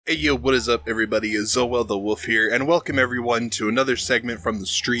Hey yo, what is up everybody, Zoel the Wolf here, and welcome everyone to another segment from the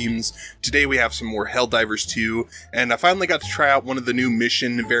streams. Today we have some more HellDivers 2, and I finally got to try out one of the new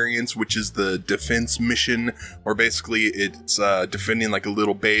mission variants, which is the defense mission, where basically it's defending like a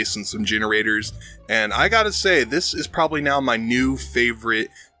little base and some generators. And I gotta say, this is probably now my new favorite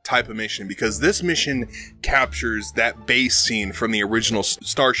type of mission, because this mission captures that base scene from the original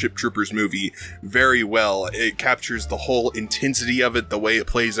Starship Troopers movie very well. It captures the whole intensity of it, the way it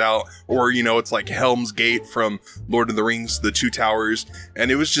plays out, or you know, it's like Helm's Gate from Lord of the Rings, the Two Towers,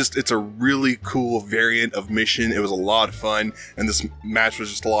 and it's a really cool variant of mission. It was a lot of fun, and this match was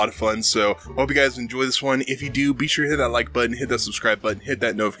just a lot of fun, so hope you guys enjoy this one. If you do, be sure to hit that like button, hit that subscribe button, hit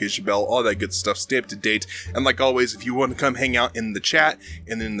that notification bell, all that good stuff, stay up to date, and like always, if you want to come hang out in the chat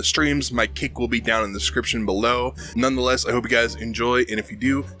and then in the streams, my kick will be down in the description below. Nonetheless, I hope you guys enjoy, and if you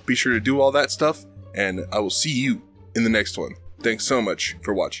do, be sure to do all that stuff, and I will see you in the next one. Thanks so much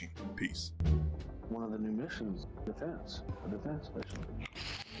for watching. Peace. One of the new missions, a defense mission.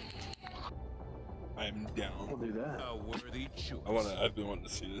 I'm down. We'll do that. A worthy choice. I've been wanting to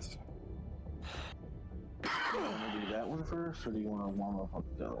see this. Do you want to do that one first, or do you want to warm up on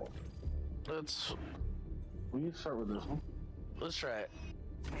the other one? We can start with this one. Let's try it.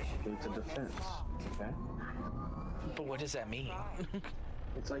 It's a defense, okay? But what does that mean?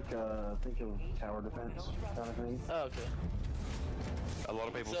 It's like, think of tower defense kind of thing. Oh, okay. A lot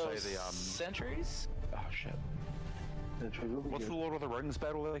of people So, say the sentries? Oh shit. What's the Good. Lord of the Rings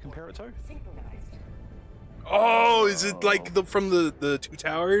battle that they compare it to? Oh, is it like from the Two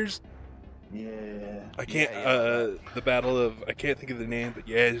Towers? Yeah. I can't, the battle of, I can't think of the name, but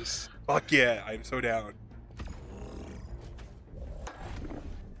yes. Fuck yeah, I'm so down.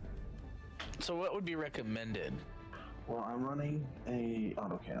 So what would be recommended? Well, I'm running a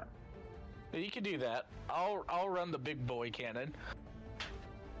autocannon. You can do that. I'll run the big boy cannon.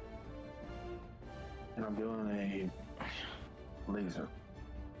 And I'm doing a laser.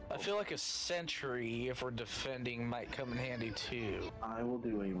 I feel like a sentry, if we're defending, might come in handy too. I will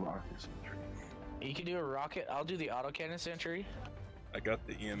do a rocket sentry. You can do a rocket. I'll do the autocannon sentry. I got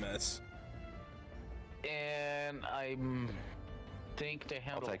the EMS. And I think to I'll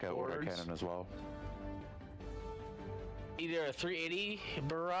handle take out boards, autocannon as well. either a 380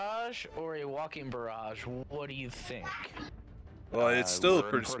 barrage or a walking barrage. What do you think? Well, it's still a We're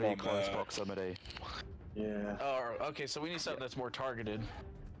in pretty small close cloud. proximity. Yeah. Oh, okay. So we need something that's more targeted.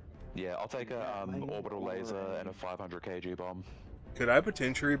 Yeah, I'll take a maybe orbital over laser a- and a 500 kg bomb. Could I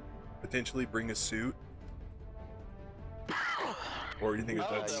potentially bring a suit? Or do you think Oh,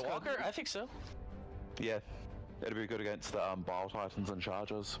 that's... the walker? I think so. Yeah, it'd be good against the Bile Titans and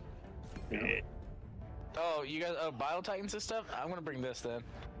Chargers. Yeah. Oh, you guys, Bio Titans and stuff? I'm gonna bring this then.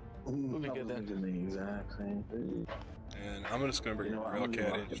 We'll be good then. The exact same thing. And I'm just gonna bring You know a what, real I'm gonna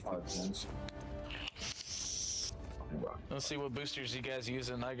cat rock in the just five for cents. Let's see what boosters you guys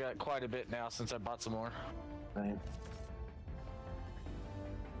using. I got quite a bit now since I bought some more. Same.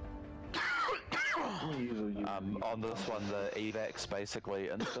 On this one, the evac's basically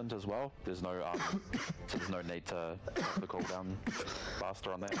instant as well. There's no so there's no need to the cooldown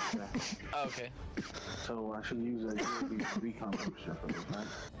faster on that. Oh, okay. So I should use a UAV recon booster for this,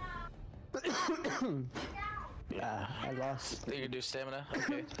 right? Yeah, I lost, You can do stamina.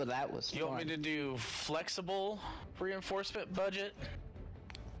 Okay. but that was You want me fun. to do flexible reinforcement budget?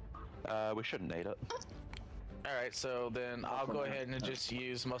 We shouldn't need it. All right. So then I'll go ahead and just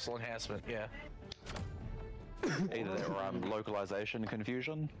use muscle enhancement. Yeah. Either that or localization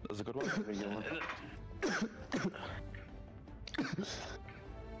confusion is a good one. Very good one.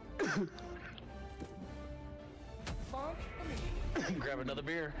 Grab another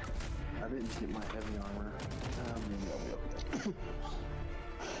beer. I didn't get my heavy armor. Maybe I'll be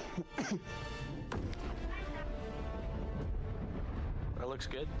okay. That looks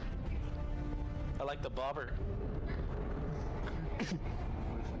good. I like the bobber.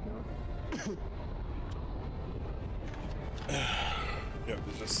 Yep,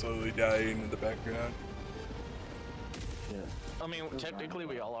 it's just slowly dying in the background. Yeah. I mean, technically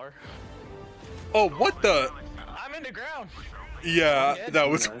we all are. Oh, what the? I'm in the ground. Yeah, Yeah. that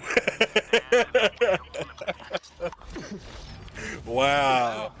was...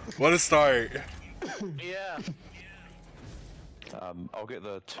 Wow, what a start. Yeah. I'll get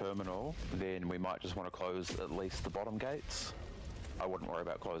the terminal, then we might just want to close at least the bottom gates. I wouldn't worry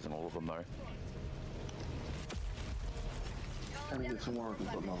about closing all of them though. Trying to get some more to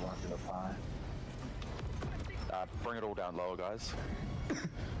put my rocket up high. Bring it all down lower, guys.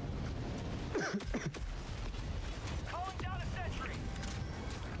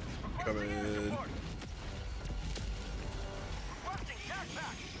 Coming.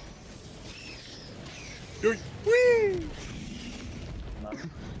 Whee! Nice.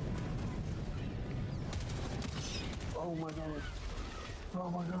 Oh my god. Oh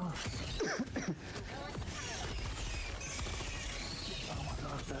my god. Oh my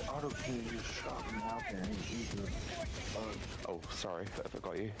gosh, that auto key just shot me out there. Jesus. Oh, sorry, I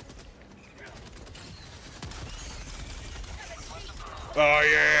forgot you. Oh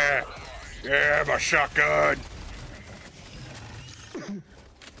yeah! Yeah, my shotgun!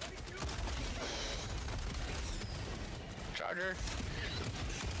 Charger.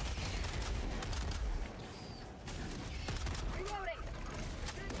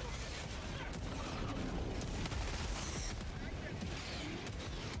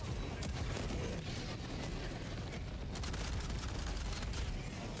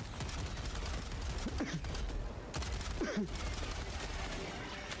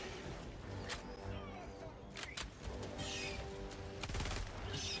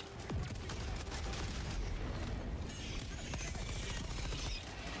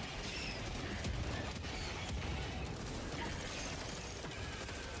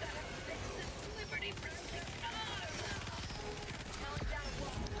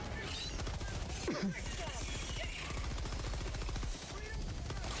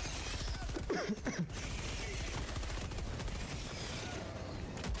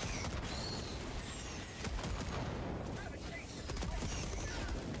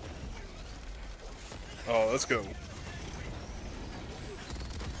 Oh, let's go.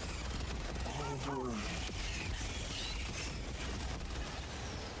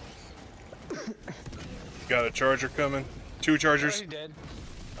 Got a charger coming. 2 Oh, chargers. he's dead.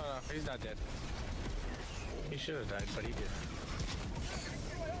 Oh, no, he's not dead. He should have died, but he did.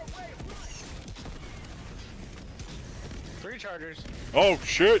 Three chargers. Oh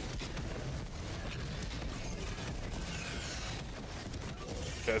shit!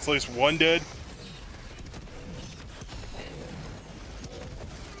 Okay, that's at least 1 dead.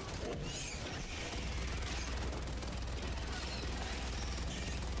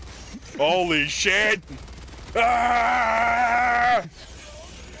 Holy shit! Ah!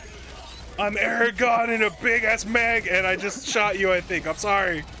 I'm Aragon in a big ass mag, and I just shot you. I think. I'm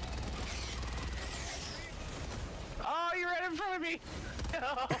sorry. Oh, you're right in front of me.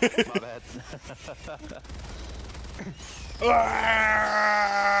 My bad.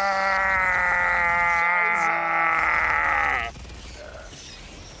 Ah!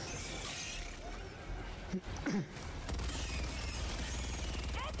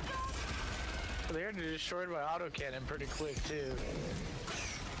 They're destroyed my autocannon pretty quick too.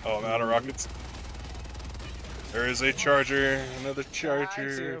 Oh, I'm out of rockets. There is a charger, another I see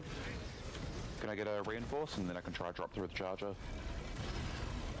charger. you. Can I get a reinforce and then I can try drop through the charger?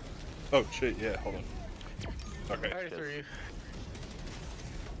 Oh shit, yeah, hold on. Okay. Already threw you.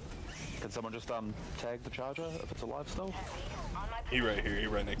 Can someone just tag the charger if it's alive still? He right here, he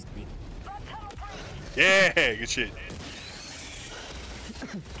right next to me. Yeah, good shit.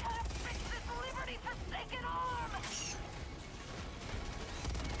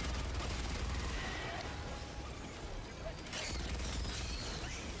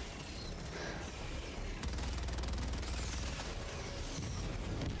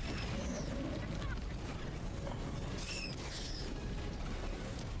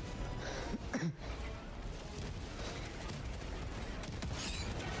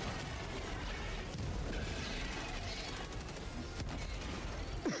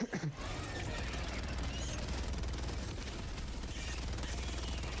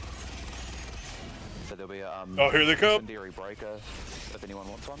 So there'll be a Oh, here they come. incendiary breaker if anyone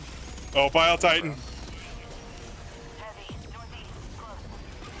wants one. Oh, Bile Titan.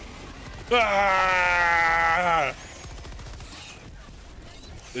 Ah!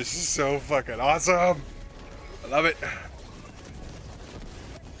 This is so fucking awesome. I love it.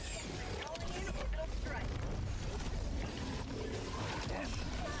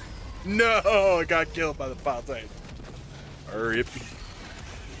 No, I got killed by the Bile Titan. Hurry up.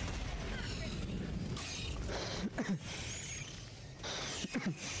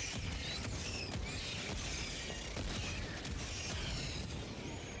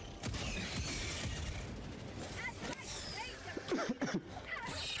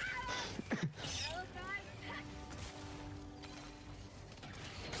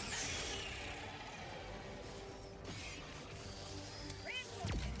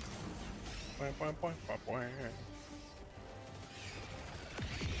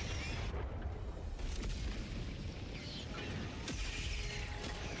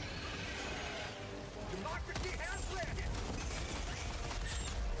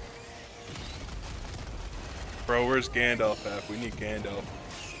 Bro, where's Gandalf at? We need Gandalf.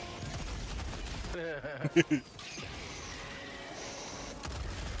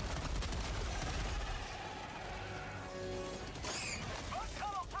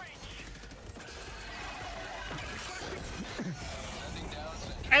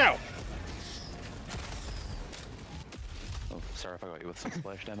 Ow! Oh, sorry if I got you with some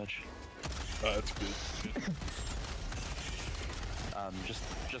splash damage. That's good.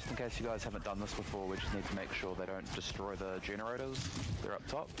 Just in case you guys haven't done this before, we just need to make sure they don't destroy the generators. They're up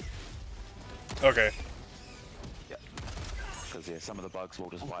top. Okay. Yeah. Because yeah, some of the bugs will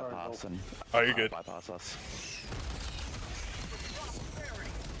just bypass and Oh, you're good. bypass us.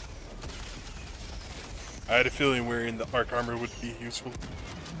 I had a feeling wearing the arc armor would be useful.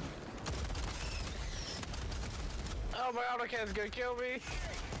 Oh, my autocann's gonna kill me.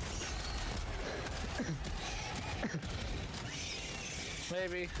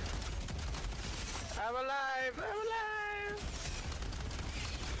 Maybe. I'm alive! I'm alive!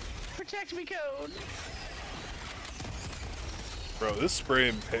 Protect me, Code! Bro, this spray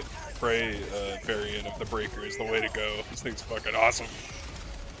and pray variant of the breaker is the way to go. This thing's fucking awesome.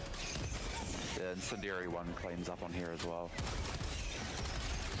 The incendiary one cleans up on here as well.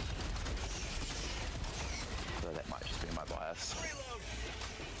 So that might just be my bias.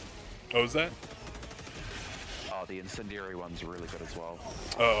 Oh, is that? Oh, the incendiary one's really good as well.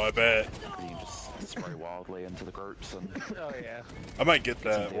 Oh, I bet. You can just spray wildly into the groups and... Oh, yeah. I might get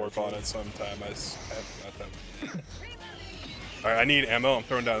that warp on it sometime. I just haven't got that. Alright, I need ammo. I'm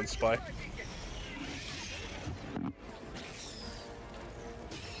throwing down supply.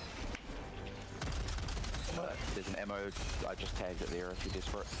 There's an ammo, I just tagged it there if you're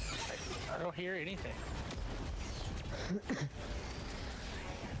desperate. I don't hear anything.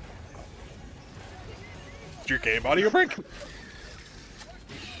 Did your game audio break?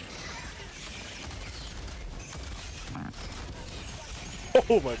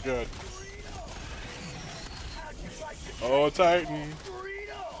 Oh my god. Oh, Titan.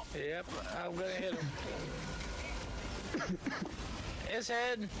 Yep, I'm gonna hit him. His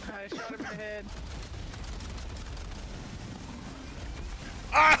head. I shot him in the head.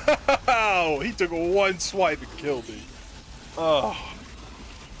 Ow! He took one swipe and killed me. Oh.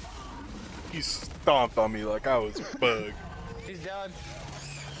 He stomped on me like I was a bug. He's done.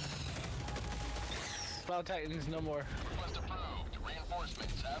 Cloud Titans, no more. Request approved.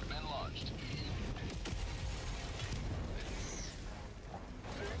 Reinforcements have been launched.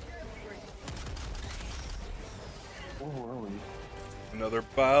 Where were we? Another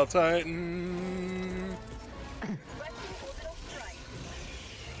Bile Titan.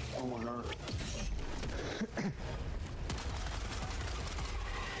 Oh my god.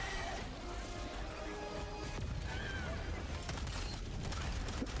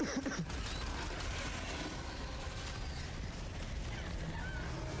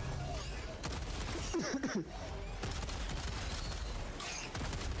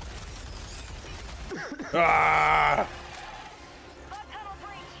 Ah!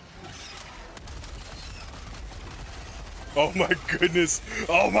 Oh my goodness!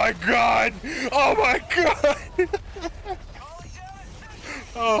 Oh my god! Oh my god!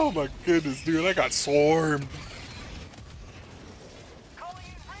 Oh my goodness, dude! I got swarmed.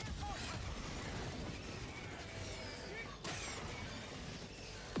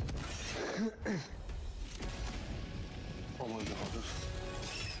 Oh my god.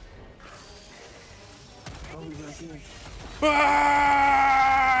 How are we gonna do it? Ah!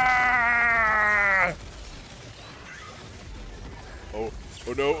 Oh!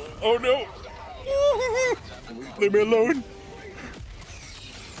 Oh no! Oh no! Leave me alone!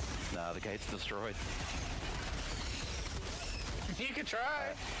 Nah, the gate's destroyed. You can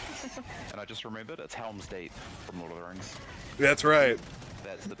try. And I just remembered, it's Helm's Deep from Lord of the Rings. That's right.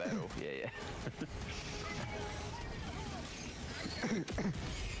 That's the battle, yeah.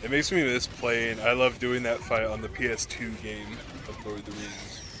 It makes me miss playing. I love doing that fight on the PS2 game of Lord of the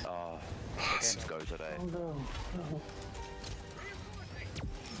Rings. Oh, the games go today. Oh no. No.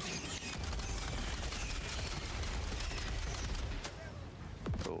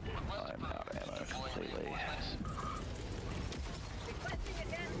 Oh, I'm out of ammo completely.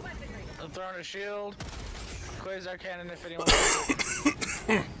 I'm throwing a shield. Quasar cannon if anyone wants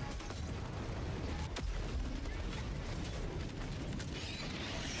it.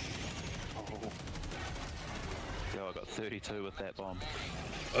 Yo, I got 32 with that bomb.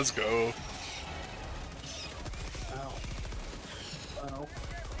 Let's go. Ow. Ow.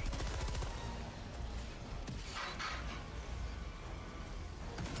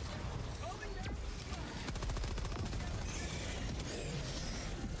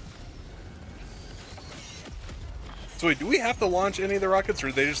 So wait, do we have to launch any of the rockets,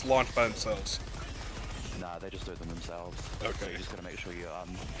 or they just launch by themselves? Nah, they just do them themselves. Okay. So you just gotta make sure you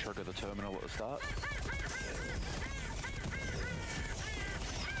trigger the terminal at the start.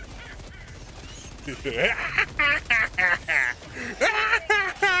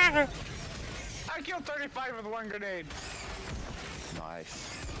 I killed 35 with one grenade.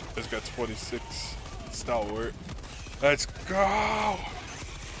 Nice. It's got 26 stalwart. Let's go!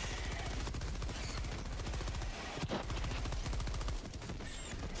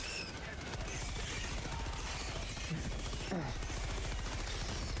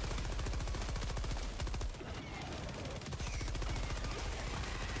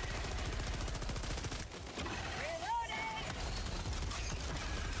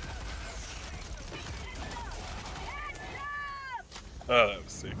 Oh, that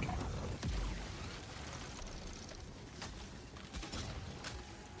was sick.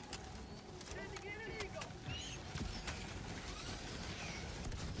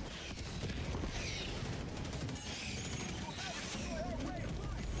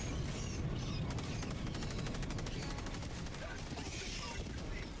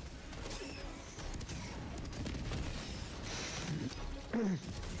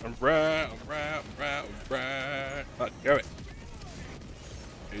 Alright. Go it.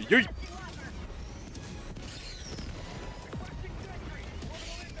 Hey.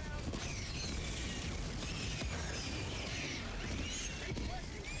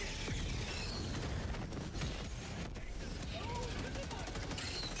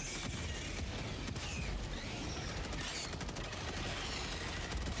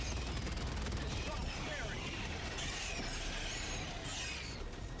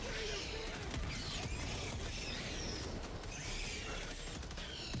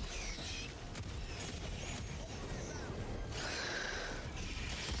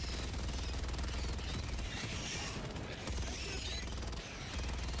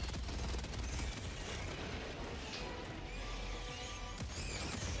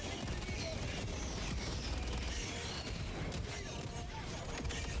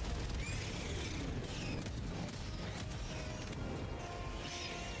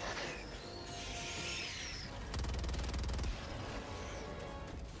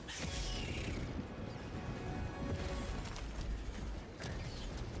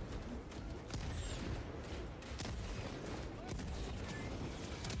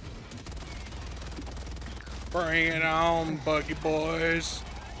 Bring it on, buggy boys.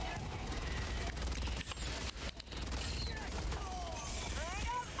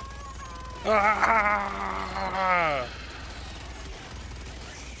 Ah!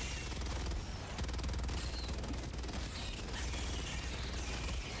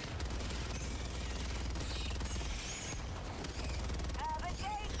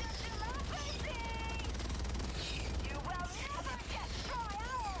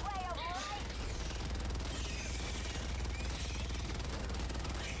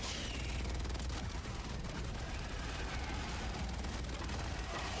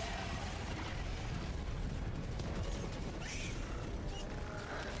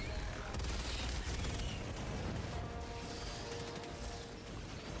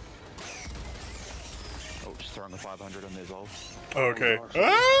 Oh, just throwing a 500 in there, Zol. Okay. Ah!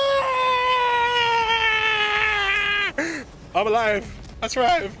 I'm alive. I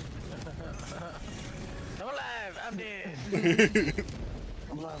survived. I'm alive. I'm dead.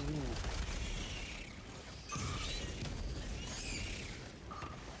 I'm not leaving.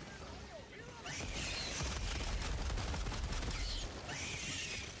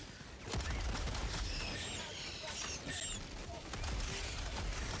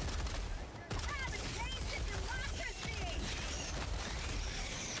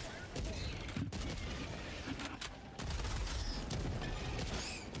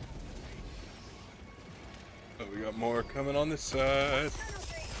 Oh, we got more coming on this side.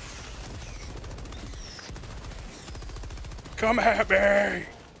 Come at me!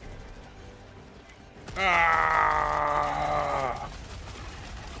 Ah!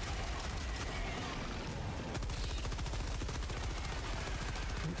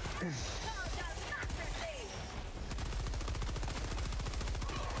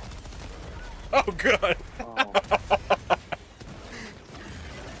 Oh god! Oh,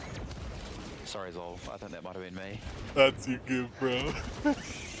 Sorry, Zol. I think that might have been me. That's you good, bro.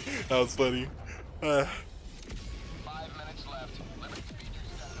 That was funny. 5 minutes left. Limit speed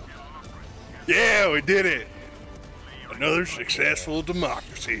to Yeah, we did it! Another successful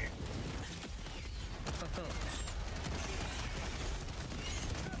democracy.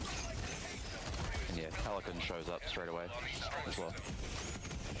 And yeah, Pelican shows up straight away as well.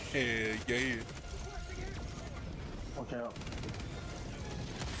 Yeah. watch out.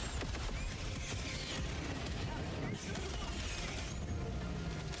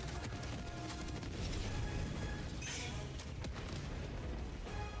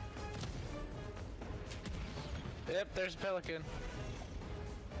 Yep, there's a pelican.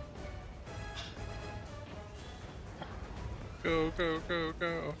 Go, go, go,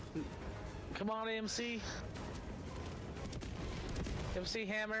 go. Come on, AMC. MC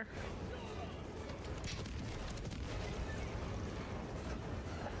Hammer.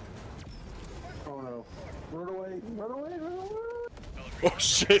 Oh no. Run away, run away, run away! Oh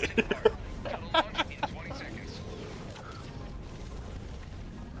shit. Shuttle launch in 20 seconds.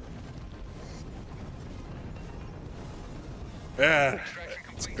 Yeah. Extraction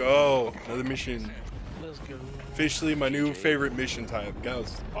Let's complete. go. Another mission. Let's go. Officially my new favorite mission type. That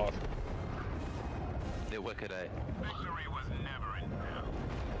was awesome. They're wicked, eh? Victory was never in doubt.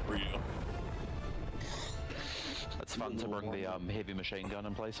 Real. It's fun to bring the heavy machine gun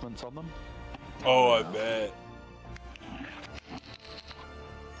emplacements on them. Oh, I bet.